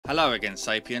Hello again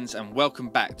Sapiens, and welcome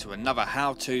back to another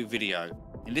how-to video.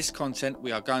 In this content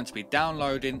we are going to be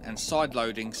downloading and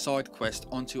sideloading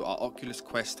SideQuest onto our Oculus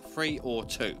Quest 3 or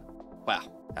 2. Wow,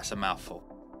 that's a mouthful.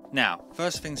 Now,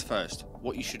 first things first,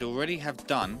 what you should already have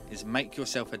done is make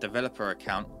yourself a developer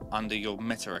account under your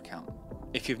Meta account.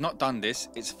 If you've not done this,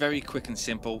 it's very quick and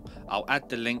simple. I'll add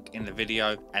the link in the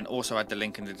video and also add the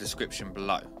link in the description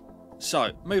below.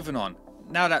 So, moving on.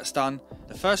 Now that's done,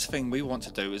 the first thing we want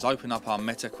to do is open up our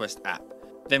Meta Quest app.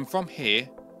 Then from here,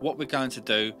 what we're going to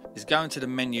do is go into the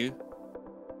menu,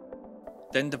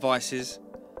 then devices,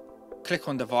 click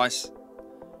on device,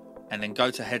 and then go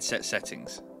to headset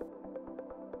settings.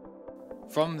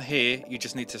 From here, you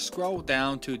just need to scroll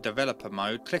down to developer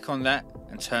mode, click on that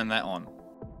and turn that on.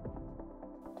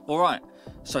 Alright,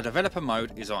 so developer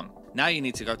mode is on. Now you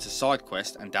need to go to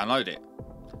SideQuest and download it.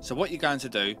 So what you're going to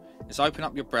do is open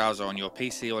up your browser on your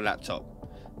PC or laptop,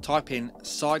 type in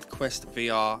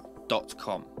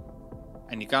sidequestvr.com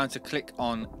and you're going to click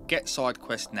on Get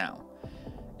SideQuest Now.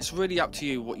 It's really up to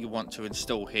you what you want to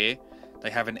install here. They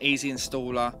have an easy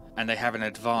installer and they have an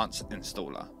advanced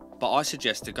installer, but I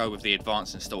suggest to go with the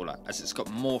advanced installer as it's got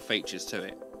more features to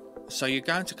it. So you're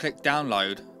going to click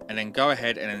download and then go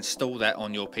ahead and install that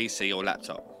on your PC or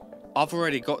laptop. I've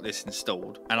already got this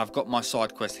installed and I've got my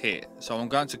SideQuest here, so I'm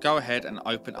going to go ahead and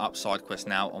open up SideQuest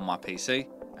Now on my PC,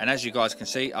 and as you guys can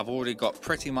see, I've already got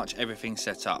pretty much everything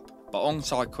set up. But on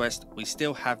SideQuest we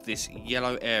still have this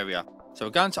yellow area, so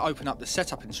we're going to open up the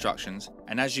setup instructions,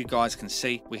 and as you guys can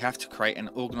see, we have to create an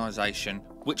organization,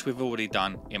 which we've already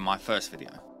done in my first video.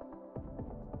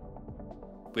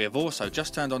 We have also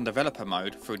just turned on developer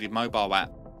mode through the mobile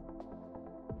app,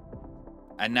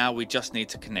 and now we just need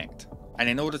to connect. And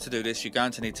in order to do this, you're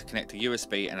going to need to connect to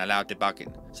USB and allow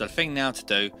debugging. So the thing now to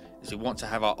do is we want to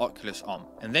have our Oculus on,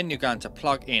 and then you're going to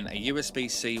plug in a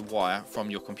USB-C wire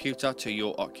from your computer to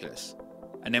your Oculus.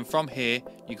 And then from here,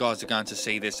 you guys are going to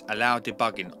see this allow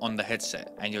debugging on the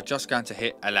headset, and you're just going to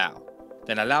hit allow.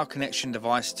 Then allow connection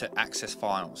device to access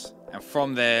files. And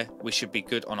from there, we should be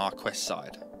good on our Quest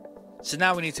side. So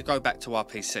now we need to go back to our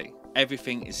PC.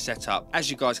 Everything is set up, as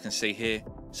you guys can see here,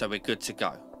 so we're good to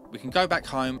go. We can go back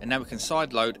home and now we can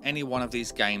sideload any one of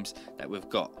these games that we've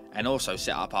got, and also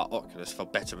set up our Oculus for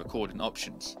better recording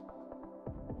options.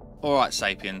 Alright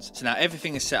Sapiens, so now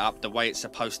everything is set up the way it's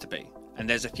supposed to be, and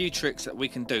there's a few tricks that we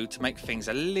can do to make things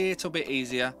a little bit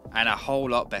easier and a whole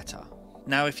lot better.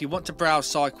 Now if you want to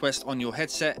browse SideQuest on your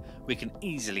headset, we can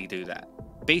easily do that.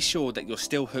 Be sure that you're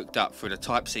still hooked up through the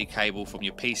Type-C cable from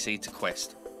your PC to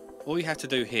Quest. All you have to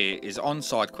do here is on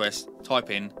SideQuest, type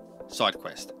in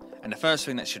SideQuest. And the first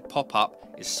thing that should pop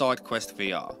up is SideQuest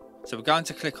VR. So we're going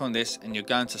to click on this and you're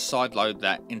going to sideload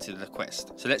that into the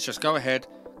Quest. So let's just go ahead,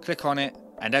 click on it,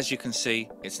 and as you can see,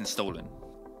 it's installing.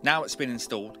 Now it's been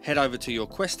installed, head over to your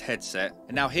Quest headset,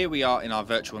 and now here we are in our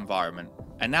virtual environment.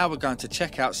 And now we're going to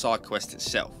check out SideQuest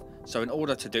itself. So in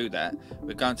order to do that,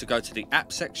 we're going to go to the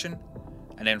app section,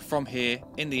 and then from here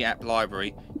in the app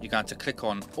library, you're going to click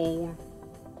on all,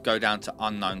 go down to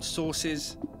unknown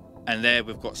sources, and there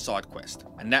we've got SideQuest,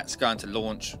 and that's going to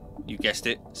launch, you guessed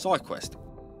it, SideQuest.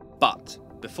 But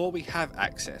before we have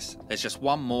access, there's just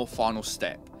one more final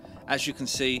step. As you can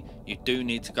see, you do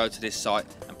need to go to this site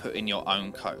and put in your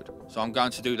own code. So I'm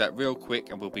going to do that real quick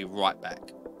and we'll be right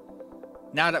back.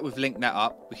 Now that we've linked that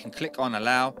up, we can click on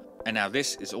allow, and now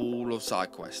this is all of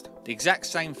SideQuest. The exact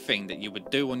same thing that you would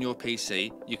do on your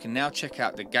PC, you can now check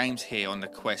out the games here on the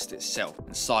Quest itself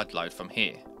and sideload from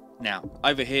here. Now,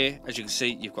 over here, as you can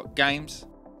see, you've got games,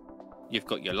 you've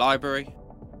got your library,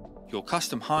 your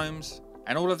custom homes,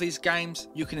 and all of these games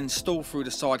you can install through the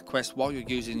SideQuest while you're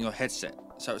using your headset.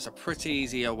 So it's a pretty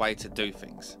easier way to do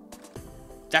things.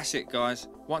 That's it guys.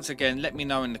 Once again, let me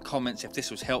know in the comments if this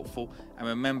was helpful, and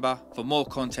remember, for more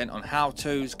content on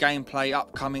how-tos, gameplay,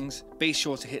 upcomings, be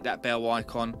sure to hit that bell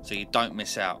icon so you don't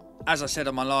miss out. As I said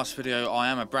on my last video, I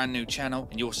am a brand new channel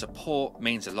and your support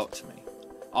means a lot to me.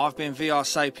 I've been VR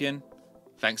Sapien.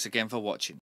 Thanks again for watching.